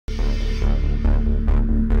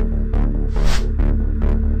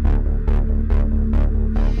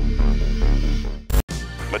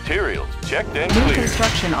Materials checked and New cleared.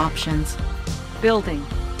 construction options. Building.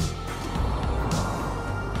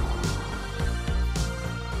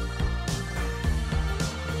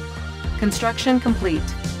 Construction complete.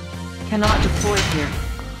 Cannot deploy here.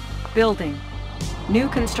 Building. New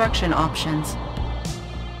construction options.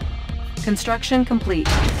 Construction complete.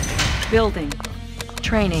 Building.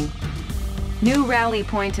 Training. New rally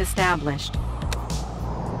point established.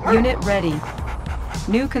 Unit ready.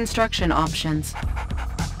 New construction options.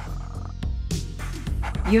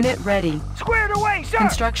 Unit ready. Squared away, sir!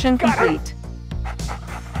 Construction Got her. complete.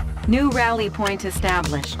 New rally point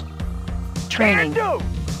established. Training. Can do!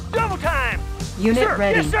 Double time! Unit Sir,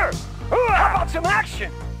 ready. yes, sir! How about some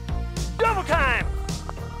action? Double time!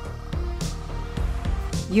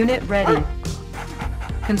 Unit ready.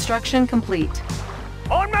 Construction complete.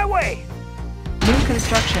 On my way! New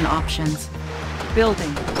construction options.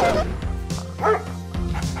 Building.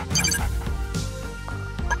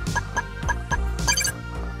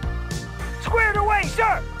 Squared away,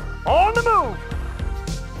 sir! On the move!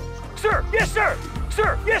 Sir, yes, sir!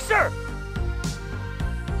 Sir, yes, sir!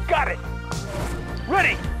 Got it!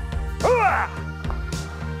 Ready! Hooah!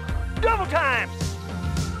 Double time!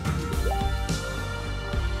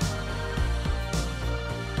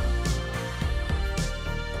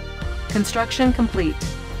 Construction complete.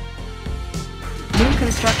 New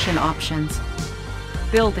construction options.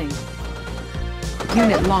 Building.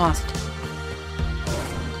 Unit lost.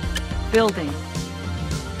 Building.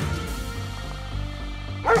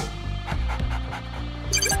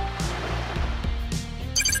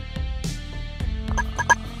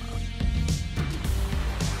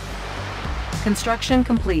 Construction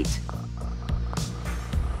complete.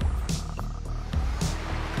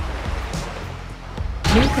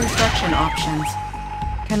 New construction options.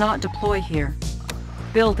 Cannot deploy here.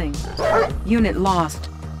 Building. Unit lost.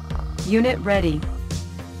 Unit ready.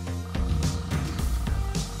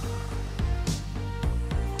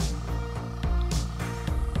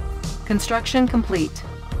 Construction complete.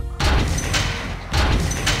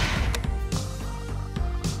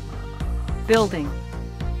 Building.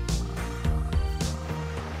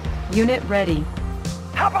 Unit ready.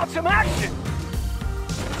 How about some action?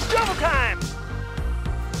 Double time!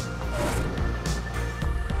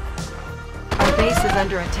 Our base is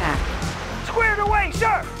under attack. Squared away,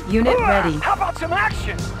 sir! Unit Hooah! ready. How about some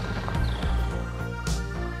action?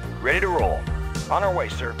 Ready to roll. On our way,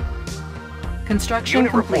 sir. Construction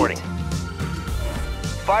Unit complete. reporting.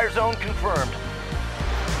 Fire zone confirmed.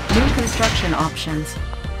 New construction options.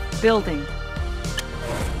 Building.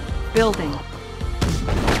 Building.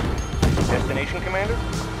 Destination, Commander?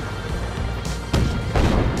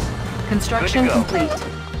 Construction Good to go. complete.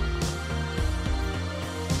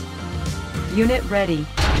 Unit ready.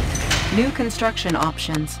 New construction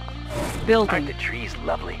options. Aren't Building. the trees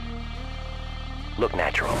lovely? Look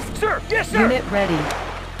natural. Sir, yes, sir! Unit ready.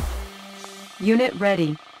 Unit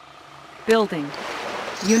ready. Building.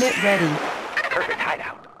 Unit ready. Perfect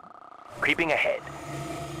hideout. Creeping ahead.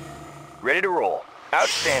 Ready to roll.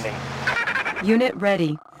 Outstanding. Unit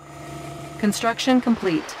ready. Construction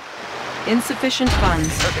complete. Insufficient funds.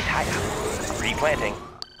 Perfect hideout. Replanting.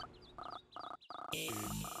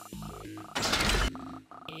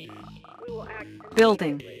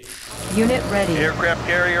 Building. Unit ready. Aircraft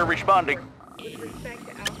carrier responding.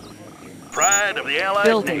 Pride of the Allied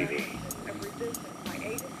Building. Navy.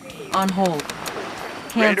 On hold.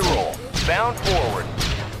 Ready to Cancel. roll. Bound forward.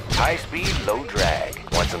 High speed, low drag.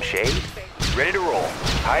 Want some shade? Ready to roll.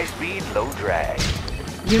 High speed, low drag.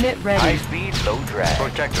 Unit High ready. speed, low drag.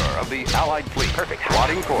 Protector of the Allied fleet. Perfect.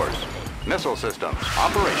 Plotting course. Missile systems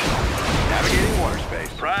operational. Navigating water space.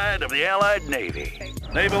 Pride of the Allied Navy.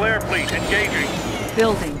 Naval Air Fleet engaging.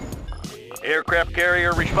 Building. Aircraft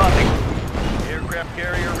carrier responding. Aircraft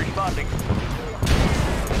carrier responding.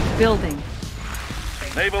 Building.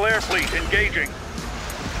 Naval Air Fleet engaging.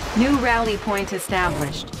 New rally point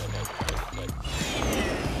established.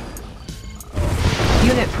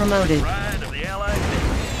 Unit promoted. Pride of the Allied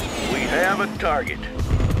Navy. We have a target.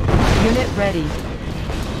 Unit ready.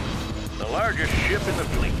 The largest ship in the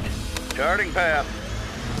fleet. Charting path.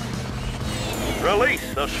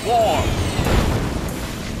 Release the swarm.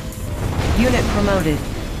 Unit promoted.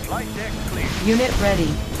 Flight deck clear. Unit ready.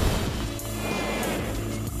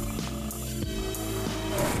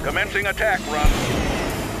 Commencing attack run.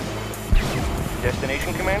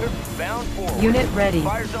 Destination, Commander? Bound forward. Unit ready.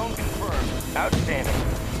 Fire zone confirmed. Outstanding.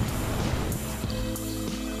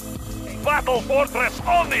 Battle fortress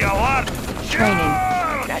on the alert. Training.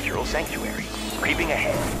 Natural sanctuary. Creeping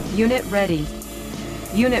ahead. Unit ready.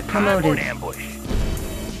 Unit Time for promoted. an ambush.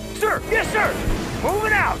 Sir, yes, sir!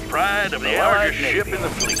 Moving out! Pride of the largest ship in the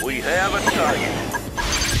fleet. We have a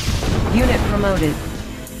target. Unit promoted.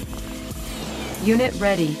 Unit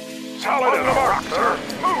ready. Solid in the mark, sir.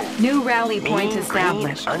 Move! New rally point Mean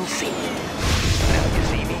established. green, unseen. Now you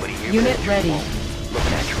see me, but here Unit but ready. look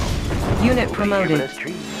natural. Unit Over promoted. here, but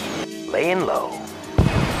trees. Laying low.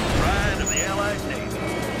 Pride of the Allied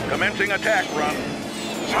Navy. Commencing attack run.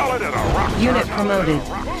 Solid in a rock. Unit promoted.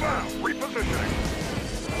 Repositioning.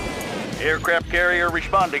 Aircraft carrier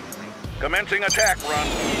responding. Commencing attack run.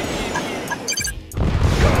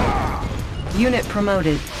 Unit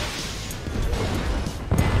promoted.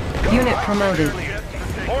 Unit promoted.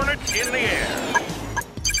 Hornets in the air.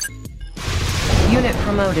 Unit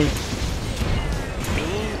promoted.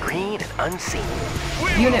 Mean green and unseen.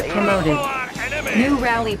 Unit promoted. New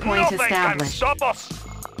rally point established. Stop us.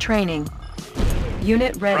 Training.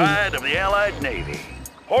 Unit ready. Pride of the Allied Navy.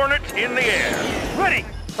 Hornets in the air. Ready.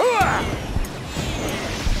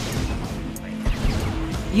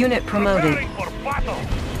 Unit promoted. For battle.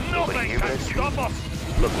 Nobody can stop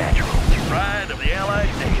us. Look natural. Pride of the Allied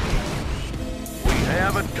Navy. We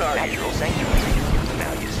have a target. Natural sanctuary.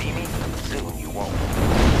 Now you see me, soon you won't.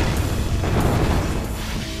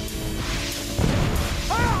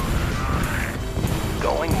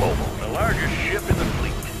 Going mobile. The largest ship in the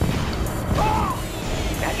fleet.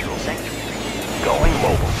 Natural sanctuary. Going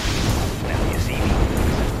mobile. Now you see me,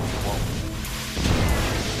 soon you won't.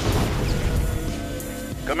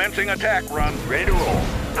 Commencing attack run. Ready to roll.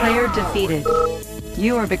 Player defeated.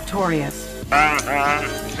 You are victorious.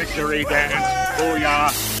 Victory dance.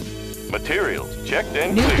 Booyah. Materials checked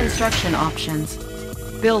and New cleared. construction options.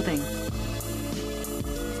 Building.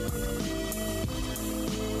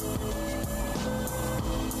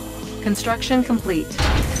 Construction complete.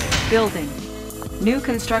 Building. New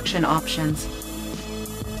construction options.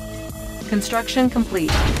 Construction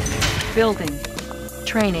complete. Building.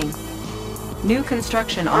 Training. New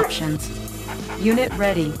construction options. Unit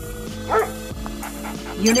ready.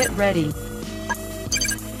 Unit ready.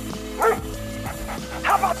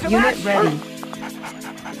 How about some Unit action? ready.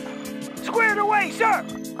 Squared away, sir.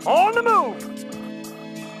 On the move.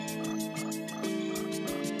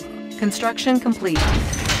 Construction complete.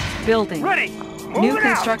 Building. Ready. New Moving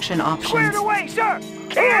out. construction Squared options. away, sir.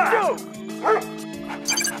 Can do.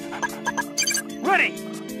 Ready.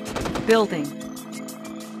 Building.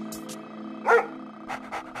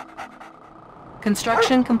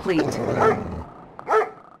 Construction complete.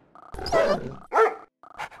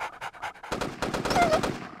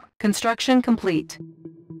 Construction complete.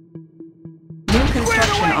 New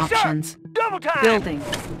construction away, sir. options. Double time. Building.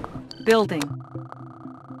 Building.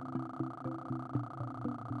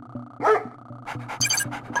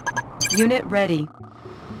 Unit ready.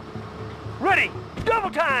 Ready. Double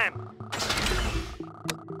time.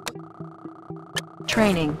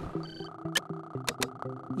 Training.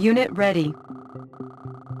 Unit ready.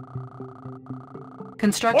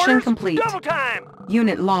 Construction Orders. complete. Double time.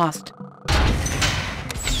 Unit lost.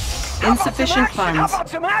 How about Insufficient some action? How funds. about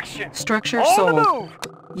some action? Structure On the sold. move.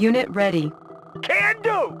 Unit ready. Can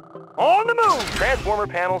do. On the move. Transformer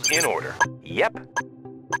panels in order. Yep.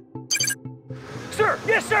 Sir.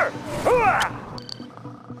 Yes, sir. Hooah!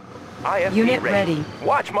 IFB Unit ready.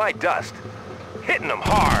 Watch my dust. Hitting them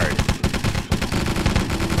hard.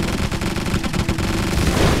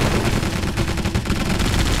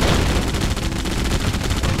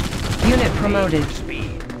 Unit promoted.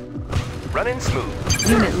 Speed. Running smooth.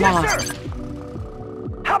 Unit Yes, lost. sir.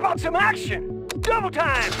 How about some action? Double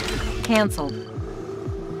time. Cancelled.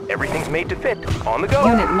 Everything's made to fit. On the go.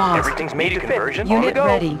 Unit lost. Everything's made to conversion. On the Unit go.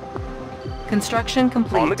 ready. Construction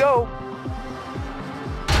complete. On the go.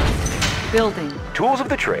 Building. Tools of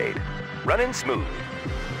the trade. Running smooth.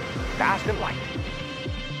 Fast and light.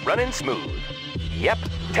 Running smooth. Yep.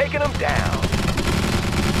 Taking them down.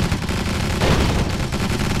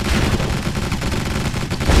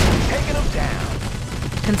 Taking them down.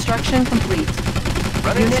 Construction complete.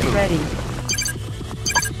 Running Unit smooth. ready.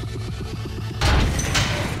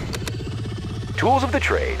 Tools of the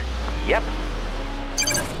trade. Yep.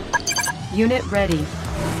 Unit ready.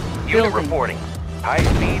 Unit Building. reporting. High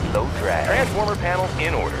speed, low drag. Transformer panels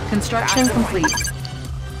in order. Construction Fast and complete.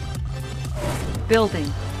 Building.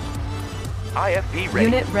 light. IFB ready.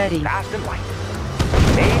 Unit ready. Fast and light.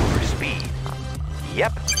 Made for speed.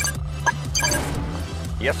 Yep.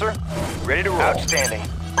 Yes, sir. Ready to roll. Outstanding.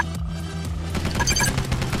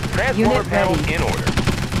 Transformer Unit panels ready. in order.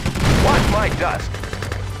 Watch my dust.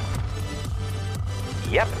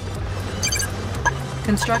 Yep.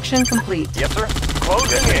 Construction complete. Yes, sir.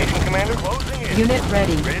 Closing in. Commander. Closing in. Unit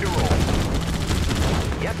ready. Ready to roll.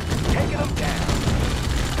 Yep. Taking them down.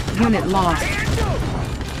 Unit lost.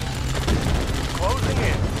 Closing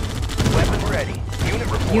in. Weapon ready. Unit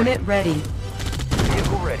reporting. Unit ready.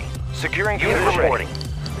 Vehicle ready. Securing unit reporting.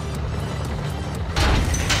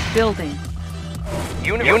 Building.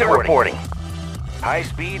 Unit reporting. High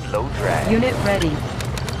speed, low drag. Unit ready.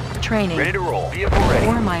 Training. Ready to roll. Vehicle ready.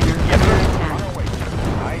 Ore miner under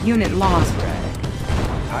attack. Unit lost.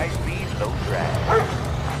 High speed, low drag.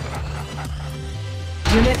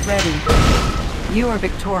 Unit ready. You are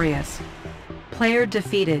victorious. Player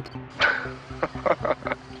defeated.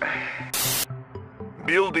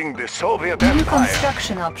 Building the Soviet New Empire.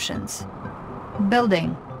 construction options.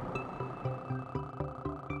 Building.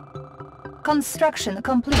 Construction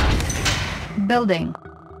complete. Building.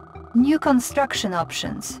 New construction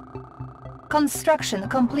options. Construction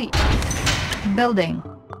complete. Building.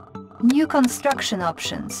 New construction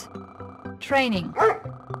options. Training.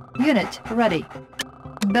 Unit ready.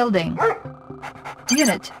 Building.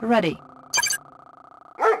 Unit ready.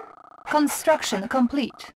 Construction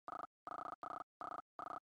complete.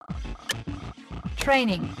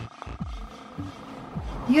 Training.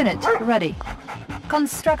 Unit ready.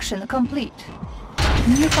 Construction complete.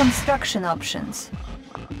 New construction options.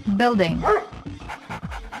 Building.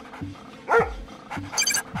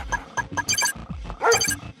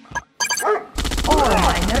 Ore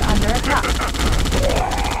miner under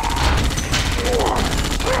attack.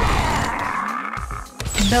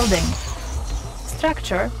 Building.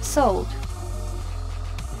 Structure sold.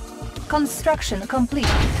 Construction complete.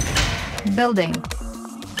 Building.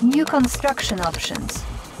 New construction options.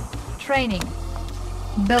 Training.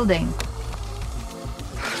 Building.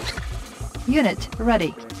 Unit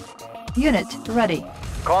ready. Unit ready.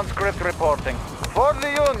 Conscript reporting. For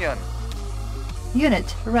the Union.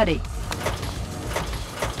 Unit ready.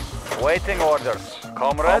 Waiting orders.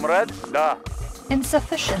 Comrade? Da.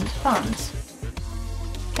 Insufficient funds.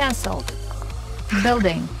 Cancelled.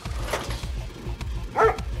 Building.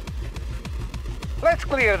 Let's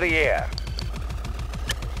clear the air.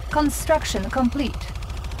 Construction complete.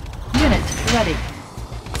 Unit ready.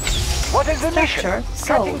 What is the Structure mission?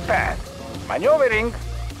 sold. Cutting path. Maneuvering.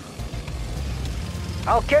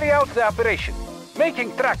 I'll carry out the operation.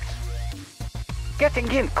 Making tracks.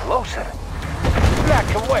 Getting in closer. Back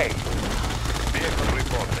away. Vehicle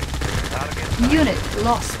reporting. Target Unit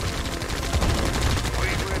lost.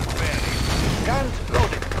 Guns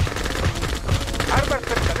loaded. Armored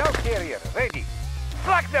personnel carrier ready.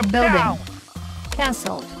 Flag them Building. down.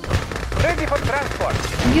 Cancelled. Ready for transport.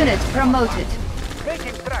 Unit promoted.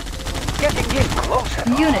 Making tracks. Getting in closer.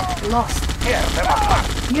 Unit lost. Tear them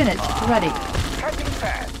apart. Unit ready. Cutting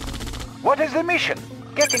path. What is the mission?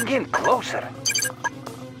 Getting in closer.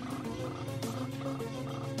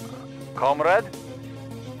 Comrade?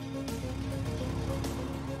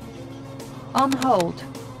 On hold.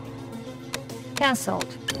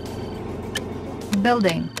 Cancelled.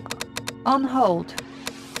 Building. On hold.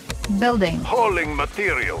 Building. hauling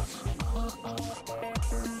materials.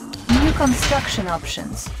 New construction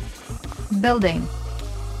options. Building.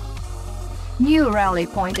 New rally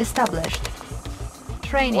point established.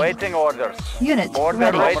 Training. Waiting orders. Unit Order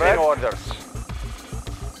ready. waiting orders. Unit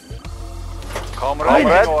Comrade,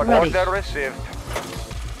 ready. order received.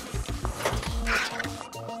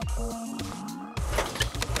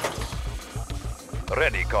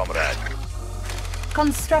 Ready, comrade.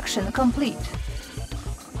 Construction complete.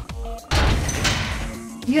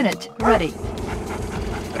 Unit ready.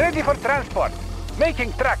 Ready for transport.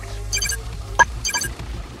 Making tracks.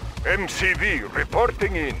 MCV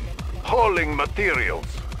reporting in. Hauling materials.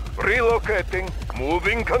 Relocating.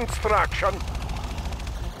 Moving construction.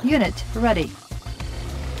 Unit ready.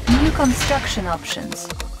 New construction options.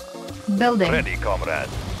 Building. Ready, comrade.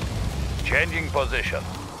 Changing position.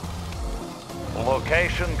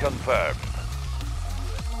 Location confirmed.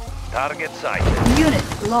 Target sighted. Unit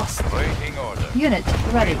lost. Waiting order. Unit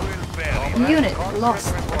ready. Will bury. Unit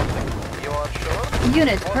lost. You are sure?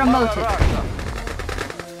 Unit promoted.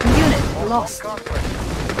 Unit lost.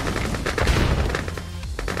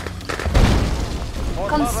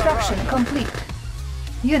 Construction complete.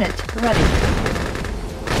 Unit ready.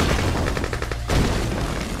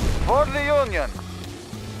 For the Union.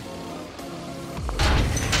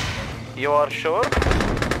 You are sure?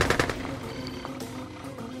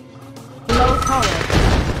 Low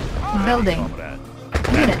power. Building. Comrade.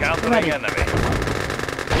 Unit Encountering ready. enemy.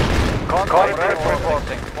 Comrade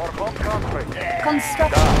reporting. For home country.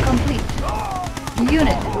 Construction complete.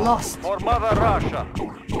 Unit lost. For Mother Russia.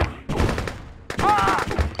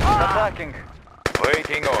 Attacking.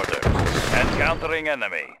 Waiting order. Encountering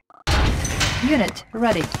enemy. Unit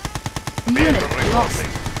ready. Unit Vehicle lost.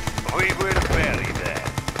 reporting. We will bury them.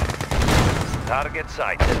 Target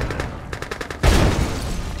sighted.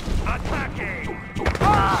 Attacking!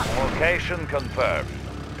 Location confirmed.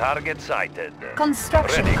 Target sighted.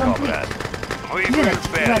 Construction Ready, complete. comrade. We Unit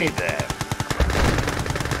will bury ready. them.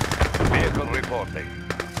 Vehicle reporting.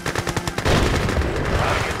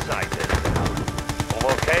 Target sighted.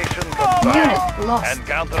 Location confirmed. Unit lost.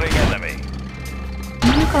 Encountering enemy.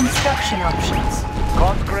 New construction options.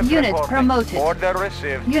 Conscript Unit reporting. promoted. Order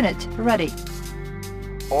received. Unit ready.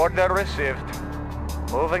 Order received.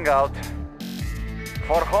 Moving out.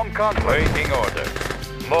 For home country. Waiting order.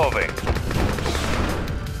 Moving.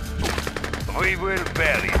 We will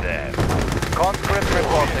bury them. Conscript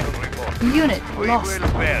reporting. Unit We lost. will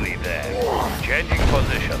bury them. Changing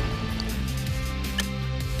position.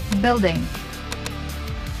 Building.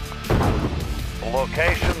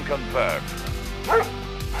 Location confirmed.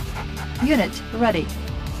 Unit ready.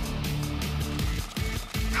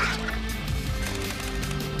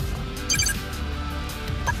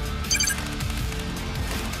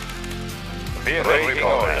 Waiting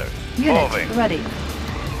order. Unit Moving. ready.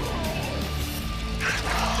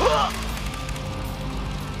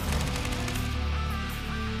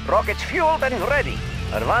 Rockets fueled and ready.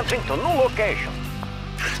 Advancing to new location.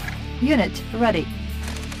 Unit ready.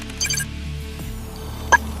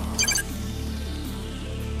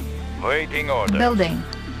 Waiting order. Building.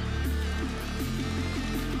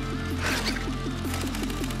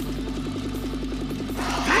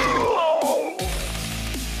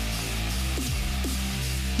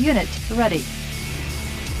 Unit ready.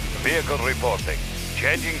 Vehicle reporting.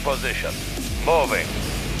 Changing position. Moving.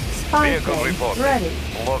 Spy Vehicle plane reporting. ready.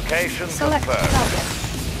 Location Select confirmed.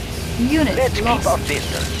 target. Unit Let's keep our lost.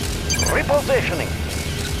 distance. Repositioning.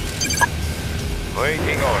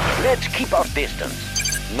 Waiting order. Let's keep our distance.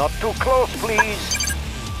 Not too close, please.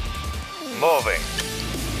 Moving.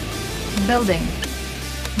 Building.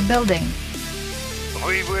 Building.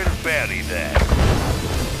 We will bury them.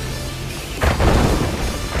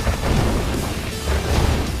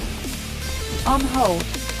 On hold.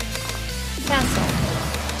 Cancel.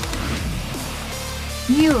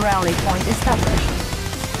 New rally point established.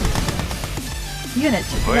 Unit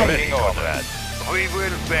ready. Waiting order. We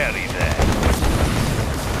will bury them.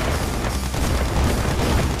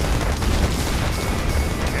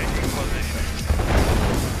 Changing position.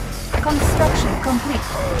 Construction complete.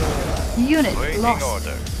 Unit Waiting lost.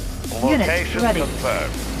 order. Unit Location ready.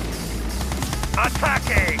 confirmed.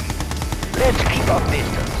 Attacking! Let's keep our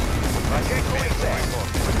distance.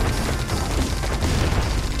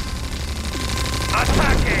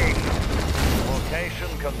 Attacking! Location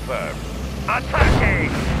confirmed.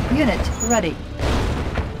 Attacking! Unit ready.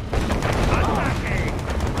 Attacking!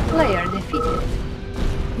 Player defeated.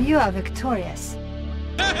 You are victorious.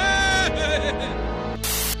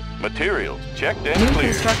 Materials checked and New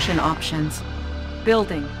cleared. construction options.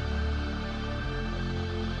 Building.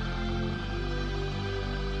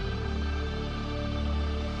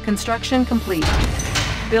 Construction complete.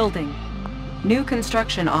 Building. New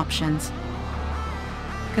construction options.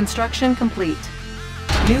 Construction complete.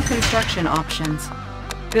 New construction options.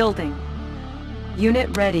 Building.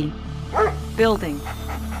 Unit ready. Building.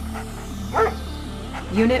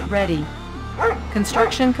 Unit ready.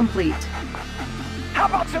 Construction complete. How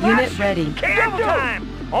about some Unit action? ready. Double time!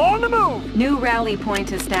 On the move! New rally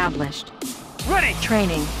point established. Ready!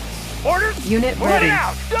 Training. Orders? Unit Move ready. it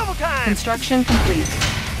out! Double time! Construction complete.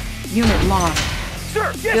 Unit lost.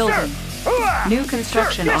 Sir, yes, Building. sir! Hooah! New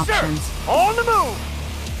construction Sir, yes, options. Sir. On the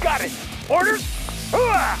move! Got it! Orders?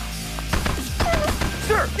 Hooah!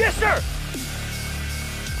 Sir, yes, sir!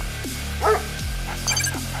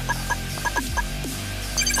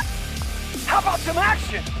 How about some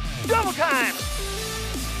action? Double time!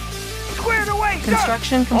 Squared away, sir!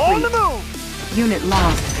 Construction On the complete. move! Unit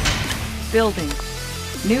lost. Building.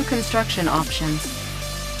 New construction options.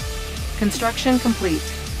 Construction complete.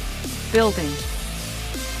 Building.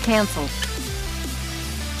 Cancel.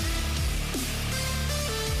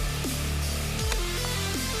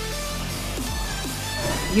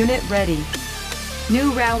 Unit ready.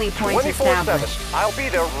 New rally point 24/7. established. I'll be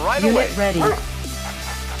there right Unit away. ready.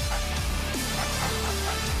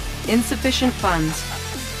 Insufficient funds.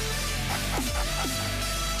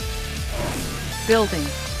 Building.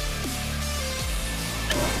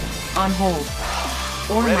 On hold.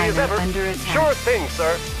 Ore Ready as miner ever. under attack. Sure thing,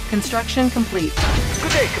 sir. Construction complete.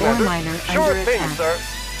 Good day, Commander. Ore miner Sure under thing, attack. sir.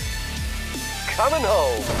 Coming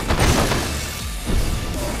home.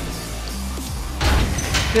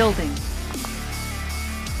 Building.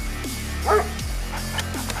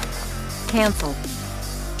 Cancel.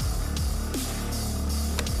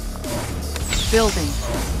 Building.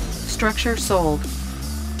 Structure sold.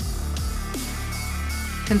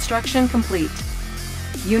 Construction complete.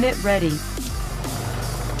 Unit ready.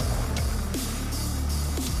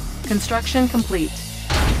 Construction complete.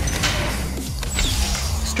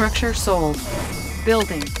 Structure sold.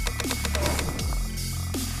 Building.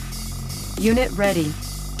 Unit ready.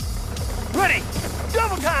 Ready!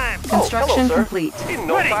 Double time! Construction hello, sir. complete. In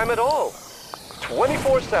no time at all.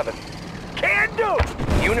 24/7. Can do!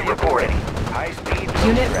 Unit reporting. High speed.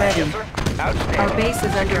 Unit drag. ready. Yes, sir. Outstanding. Our base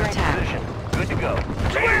is under Securing attack. position. Good to go.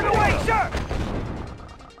 Square away, sir!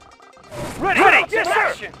 Ready!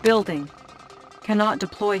 Yes, sir! Building. Cannot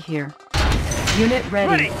deploy here. Unit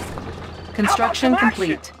ready. Ready. Construction How about some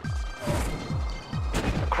complete.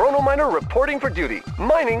 Chrono miner reporting for duty.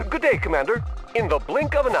 Mining, good day, Commander. In the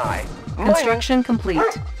blink of an eye. Mining. Construction complete.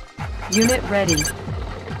 Unit ready.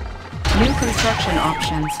 New construction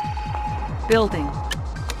options. Building.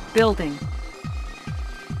 Building.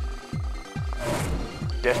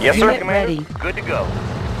 Yes, Unit sir, Commander. ready. Good to go.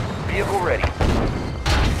 Vehicle ready.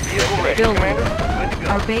 Vehicle ready, Building. Commander. Good to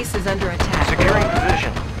go. Our base is under attack. Securing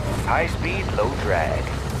position. High speed, low drag.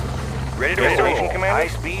 Ready to Destination, roll. Commander. High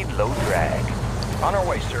speed, low drag. On our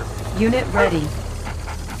way, sir. Unit ready.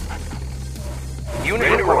 Unit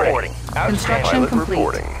Ready to roll. reporting. Construction Outstanding.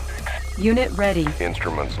 complete. Unit ready.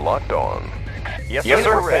 Instruments locked on. Yes, Yes,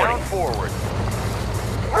 sir. Ready. Reporting. Forward.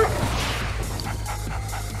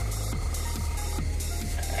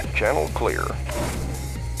 Channel clear.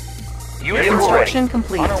 Unit Construction ready.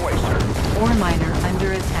 complete. On our way, sir. Ore miner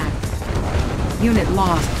under attack. Unit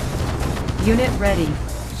lost. Unit ready.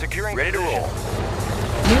 Securing ready to roll.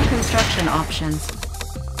 New construction options.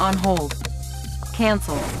 On hold.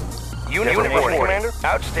 Cancel. Unit Unit reporting, reporting. Commander.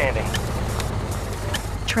 Outstanding.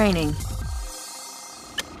 Training.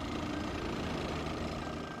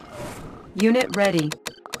 Unit ready.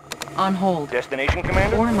 On hold. Destination,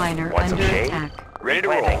 Commander. Ore miner Want some under shade? attack. Ready to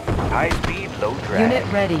roll. High speed, low drag. Unit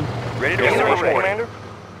ready. Ready to Yes, sir. roll, Reporting. Commander.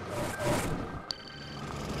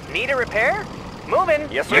 Need a repair? Moving.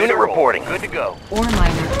 Yes, sir. Unit Unit reporting. Good to go. Ore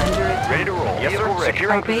miner under Ready to attack. roll. Yes, sir. Vehicle ready.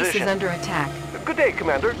 Securing Our base position. is under attack. Good day,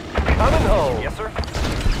 Commander. Coming home. Yes, sir.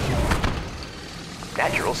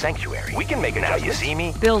 Natural sanctuary. We can make it now. You see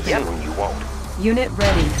me? Building. Soon you won't. Unit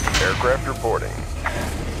ready. Aircraft reporting.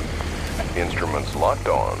 Instruments locked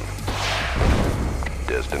on.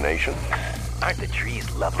 Destination. Aren't the trees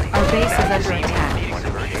lovely? Our base is Now you under see me? attack. Want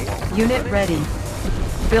some shade? Unit ready.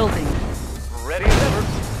 Building. Ready as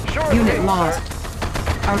ever. Sure Unit thing, lost.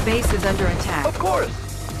 sir. Our base is under attack. Of course.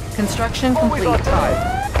 Construction Always on complete.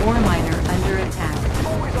 time. Ore miner under attack.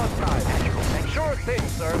 Always on time. Sure thing,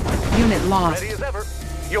 sir. Unit lost. Ready as ever.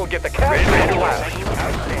 You'll get the cash Ready in to a roll. flash.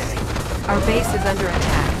 Outstanding. Our base is under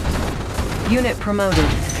attack. Unit promoted.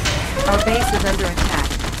 Our base is under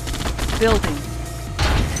attack. Building.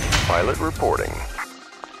 Pilot reporting.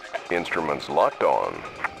 Instruments locked on.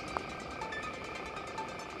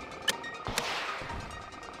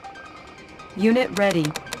 Unit ready.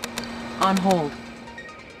 On hold.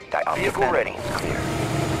 Vehicle ready. Clear.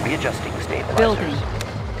 Readjusting stabilizers. Building.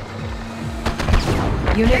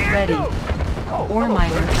 Unit ready. Ore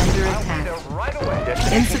miner under attack. Right away.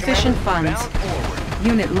 Destination, Insufficient Commander. funds. Bound forward.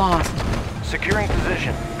 Unit lost. Securing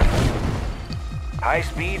position. High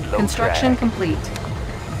speed, low Construction drag. complete.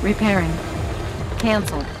 Repairing.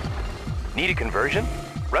 Cancel. Need a conversion?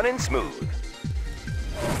 Running smooth.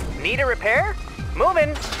 Need a repair? Moving.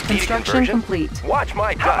 Need a Construction conversion? complete. Watch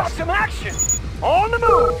my How about dust. some action? On the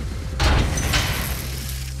move.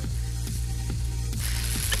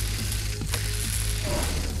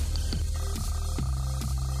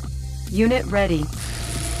 Unit ready.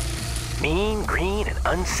 Mean, green, and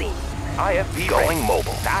unseen. IFV going ready.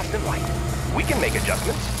 mobile. Fast and light. We can make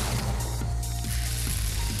adjustments.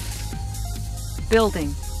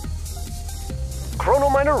 Building. Chrono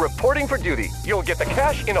miner reporting for duty. You'll get the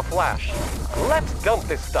cash in a flash. Let's dump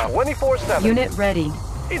this stuff 24/7. Unit ready.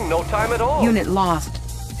 In no time at all. Unit lost.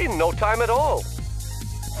 In no time at all.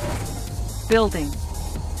 Building.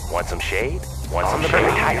 Want some shade? Want some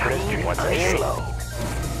shade? High Want some shade?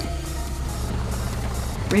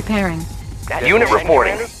 Repairing. That Unit destination,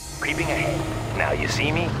 reporting. Commander? Creeping ahead. Now you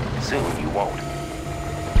see me, soon you won't.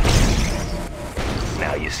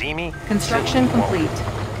 Now you see me, Construction soon you won't.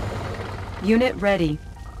 complete. Unit ready.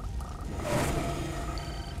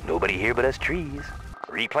 Nobody here but us trees.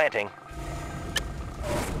 Replanting.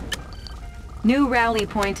 New rally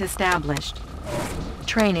point established.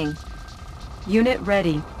 Training. Unit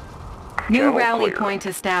ready. New Channel rally clear. point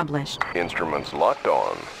established. Instruments locked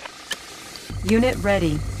on. Unit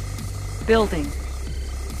ready. Building.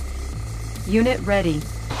 Unit ready.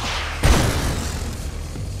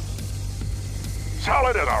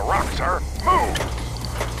 Solid as a rock, sir.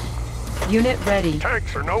 Move! Unit ready.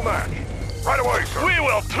 Tanks are no match. Right away, sir. We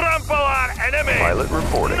will trample our enemy. Pilot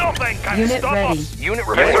reporting. Nothing can Unit stop ready. us. Unit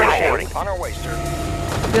Reporting. On our way, sir.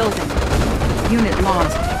 Building. Unit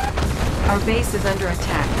lost. Our base is under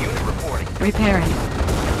attack. Unit reporting. Repairing.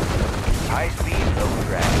 High speed, low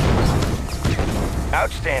drag.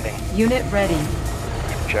 Outstanding. Unit ready.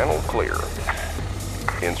 Channel clear.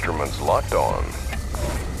 Instruments locked on.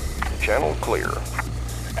 Channel clear.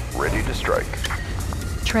 Ready to strike.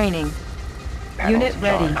 Training. Unit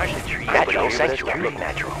ready. Natural sanctuary. Look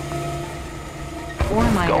natural. Ore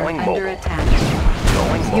miner Going under mobile. attack.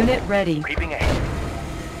 Going mobile. Unit ready. Creeping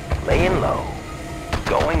ahead. Laying low.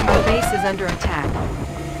 Going Our mobile. base is under attack.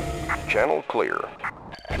 Channel clear.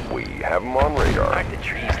 We have them on radar. The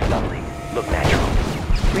trees lovely. Look natural.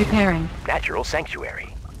 Repairing. Natural sanctuary.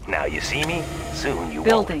 Now you see me, soon you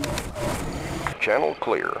Building. Channel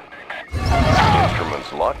clear.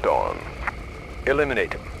 Instruments locked on.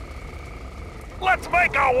 Eliminate him. Let's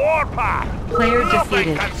make a warpath. Player Nothing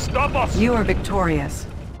defeated. can stop us. You are victorious.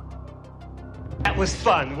 That was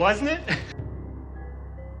fun, wasn't it?